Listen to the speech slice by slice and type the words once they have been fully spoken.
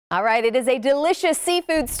All right, it is a delicious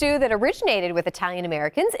seafood stew that originated with Italian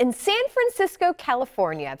Americans in San Francisco,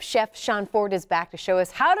 California. Chef Sean Ford is back to show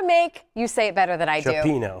us how to make, you say it better than I do.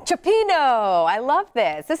 Cioppino. Cioppino. I love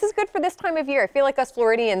this. This is good for this time of year. I feel like us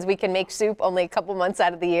Floridians, we can make soup only a couple months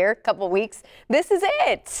out of the year, a couple weeks. This is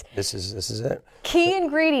it. This is it. Key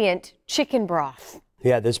ingredient, chicken broth.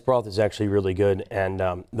 Yeah, this broth is actually really good, and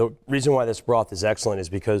the reason why this broth is excellent is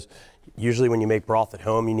because usually when you make broth at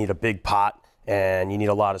home, you need a big pot and you need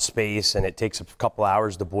a lot of space, and it takes a couple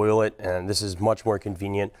hours to boil it, and this is much more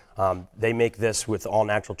convenient. They make this with all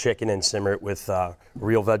natural chicken and simmer it with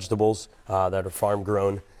real vegetables that are farm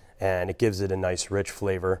grown, and it gives it a nice rich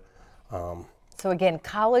flavor. So again,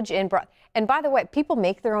 College Inn Broth. And by the way, people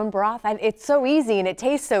make their own broth. It's so easy and it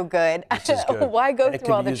tastes so good. Good. Why go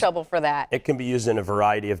through all the trouble for that? It can be used in a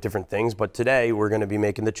variety of different things, but today we're going to be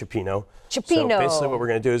making the cioppino. Cioppino. So basically what we're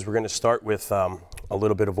going to do is we're going to start with a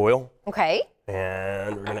little bit of oil. Okay.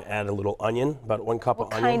 And we're going to add a little onion, about 1 cup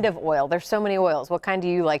of onion. What kind of oil? There's so many oils. What kind do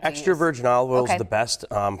you like to use? Extra virgin olive oil is the best.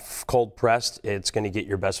 Cold pressed, it's going to get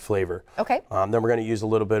your best flavor. Okay. Then we're going to use a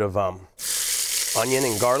little bit of onion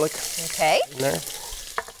and garlic. Okay. In there.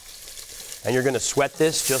 And you're going to sweat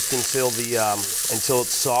this just until it's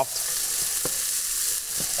soft.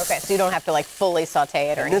 Okay, so you don't have to like fully saute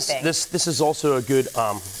it or anything. This is also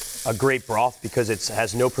a great broth because it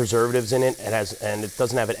has no preservatives in it. And it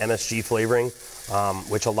doesn't have an MSG flavoring,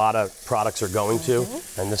 which a lot of products are going to,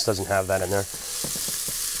 and this doesn't have that in there.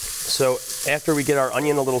 So after we get our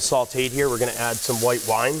onion a little sauteed here, we're going to add some white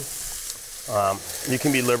wine. You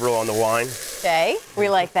can be liberal on the wine. Okay, we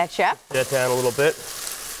like that, Chef. Get that down a little bit.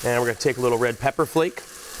 And we're going to take a little red pepper flake.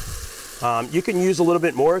 You can use a little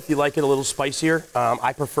bit more if you like it a little spicier.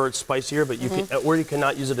 I prefer it spicier, but you can, or you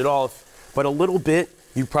cannot use it at all. But a little bit,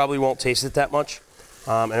 you probably won't taste it that much.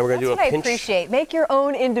 And we're going to do a pinch. That's what I appreciate. Make your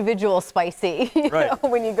own individual spicy right.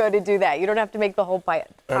 When you go to do that. You don't have to make the whole pot.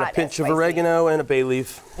 And a pinch of oregano and a bay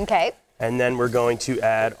leaf. Okay. And then we're going to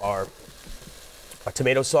add our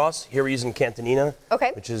tomato sauce. Here we're using Cantonina,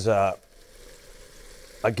 which is,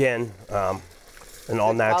 again, an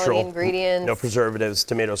all-natural, ingredients, no preservatives,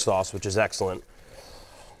 tomato sauce, which is excellent.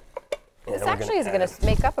 This actually is going to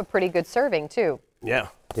make up a pretty good serving, too. Yeah,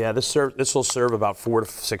 this will serve about 4 to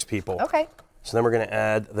 6 people. Okay. So then we're going to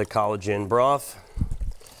add the College Inn Broth.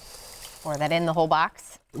 Pour that in the whole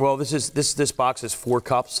box? Well, this box is 4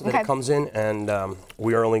 cups that it comes in, and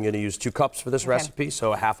we are only going to use 2 cups for this recipe,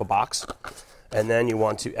 so half a box. And then you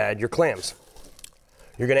want to add your clams.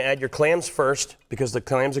 You're going to add your clams first because the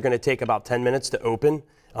clams are going to take about 10 minutes to open.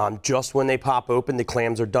 Just when they pop open, the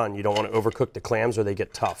clams are done. You don't want to overcook the clams or they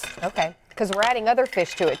get tough. Okay. Because we're adding other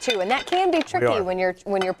fish to it too, and that can be tricky when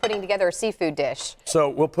you're putting together a seafood dish. So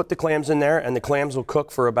we'll put the clams in there, and the clams will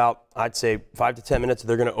cook for about, I'd say, 5 to 10 minutes.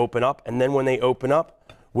 They're going to open up, and then when they open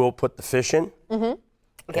up, we'll put the fish in.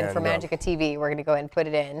 Again, for Magic of TV, we're going to go ahead and put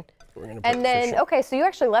it in. And then, okay, so you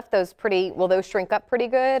actually left those pretty. Will those shrink up pretty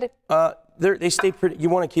good? They stay pretty. You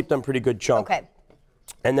want to keep them pretty good chunk. Okay.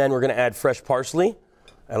 And then we're going to add fresh parsley,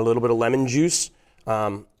 add a little bit of lemon juice.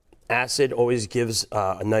 Acid always gives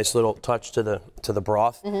a nice little touch to the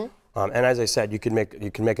broth. And as I said, you can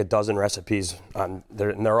make a dozen recipes.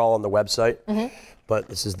 They're all on the website. But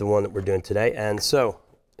this is the one that we're doing today. And so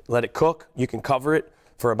let it cook. You can cover it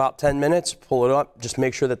for about 10 minutes. Pull it up. Just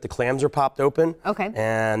make sure that the clams are popped open. Okay.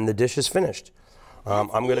 And the dish is finished. I'm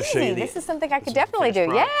going to show you This is something I could definitely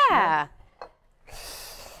do. Yeah.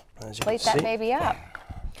 Plate that baby up.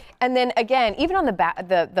 And then again, even on the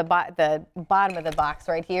bottom of the box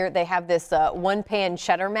right here, they have this one-pan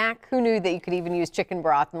cheddar mac. Who knew that you could even use chicken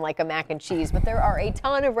broth in like a mac and cheese? But there are a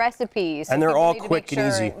ton of recipes. And they're all quick and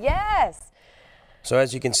easy. Yes. So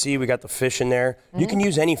as you can see, we got the fish in there. You can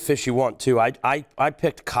use any fish you want too. I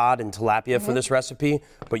picked cod and tilapia for this recipe,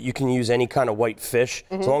 but you can use any kind of white fish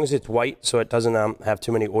as long as it's white, so it doesn't have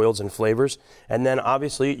too many oils and flavors. And then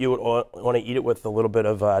obviously you would want to eat it with a little bit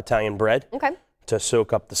of Italian bread to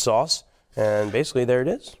soak up the sauce. And basically there it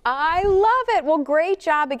is. I love it. Well, great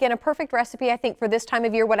job. Again, a perfect recipe, I think, for this time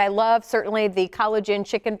of year. What I love, certainly the College Inn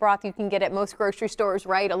chicken broth you can get at most grocery stores,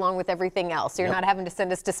 right, along with everything else. So you're not having to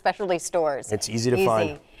send us to specialty stores. It's easy to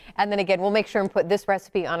find. And then again, we'll make sure and put this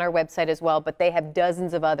recipe on our website as well, but they have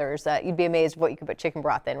dozens of others. You'd be amazed what you could put chicken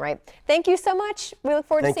broth in, right? Thank you so much. We look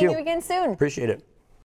forward to seeing you again soon. Appreciate it.